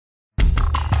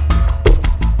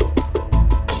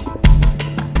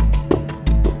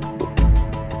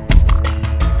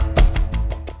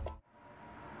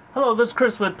Hello, this is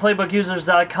Chris with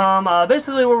PlaybookUsers.com.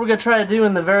 Basically what we're going to try to do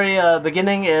in the very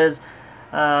beginning is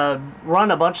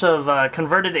run a bunch of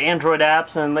converted Android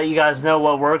apps and let you guys know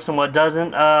what works and what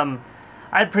doesn't. I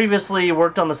had previously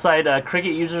worked on the site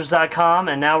CricketUsers.com,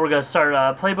 and now we're going to start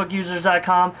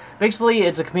PlaybookUsers.com. Basically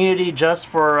it's a community just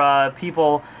for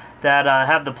people that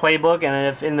have the Playbook,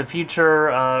 and if in the future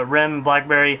RIM and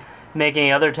Blackberry make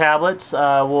any other tablets,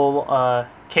 we'll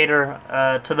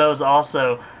cater to those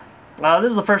also.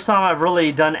 This is the first time I've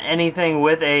really done anything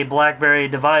with a BlackBerry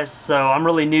device, so I'm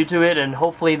really new to it, and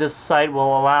hopefully this site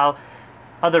will allow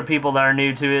other people that are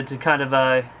new to it to kind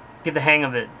of get the hang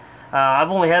of it. I've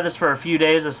only had this for a few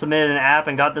days. I submitted an app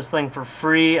and got this thing for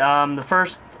free. The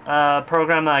first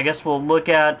program that I guess we'll look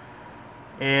at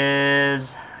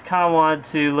is, I kind of wanted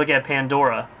to look at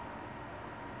Pandora.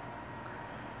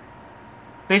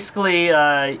 Basically,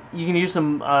 you can use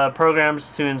some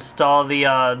programs to install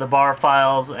the bar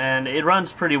files, and it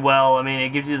runs pretty well. I mean, it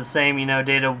gives you the same,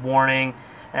 data warning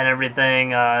and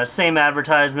everything. Same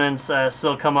advertisements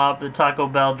still come up. The Taco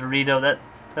Bell Dorito,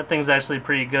 that thing's actually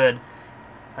pretty good.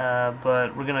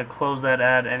 But we're gonna close that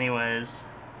ad anyways.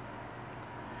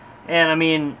 And I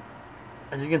mean,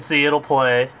 as you can see, it'll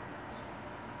play.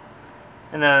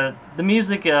 And the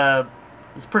music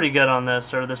it's pretty good on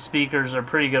this, or the speakers are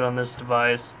pretty good on this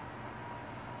device.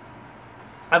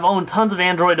 I've owned tons of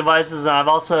Android devices, and I've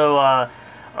also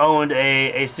owned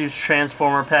a ASUS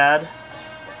transformer pad.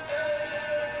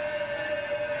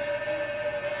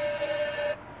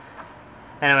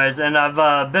 Anyways, and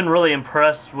I've been really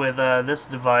impressed with this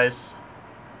device.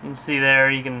 You can see there,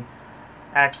 you can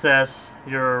access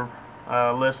your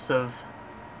lists of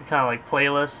kind of like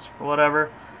playlists or whatever.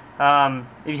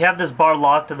 If you have this bar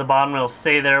locked at the bottom, it'll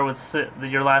stay there with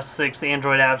your last 6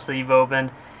 Android apps that you've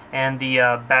opened, and the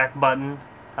back button.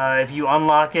 If you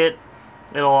unlock it,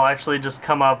 it'll actually just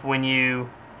come up when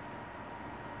you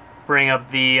bring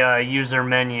up the user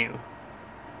menu.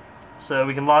 So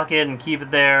we can lock it and keep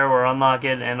it there, or unlock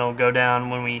it and it'll go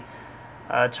down when we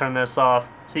turn this off.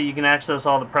 So you can access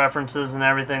all the preferences and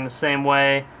everything the same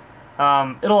way.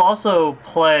 It'll also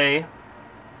play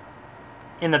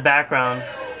in the background.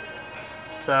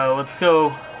 So let's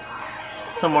go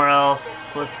somewhere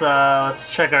else. Let's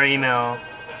check our email.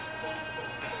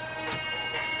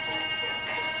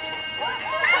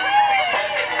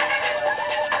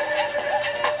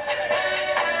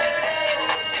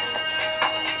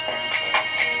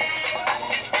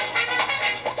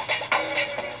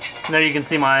 And there you can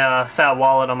see my fat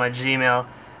wallet on my Gmail.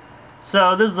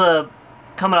 So this is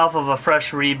coming off of a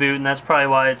fresh reboot, and that's probably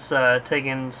why it's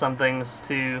taking some things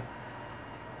to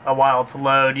a while to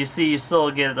load. You see, you still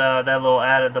get that little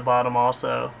ad at the bottom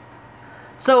also.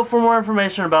 So for more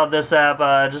information about this app,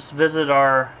 just visit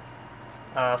our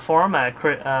forum at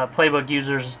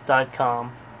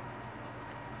PlaybookUsers.com.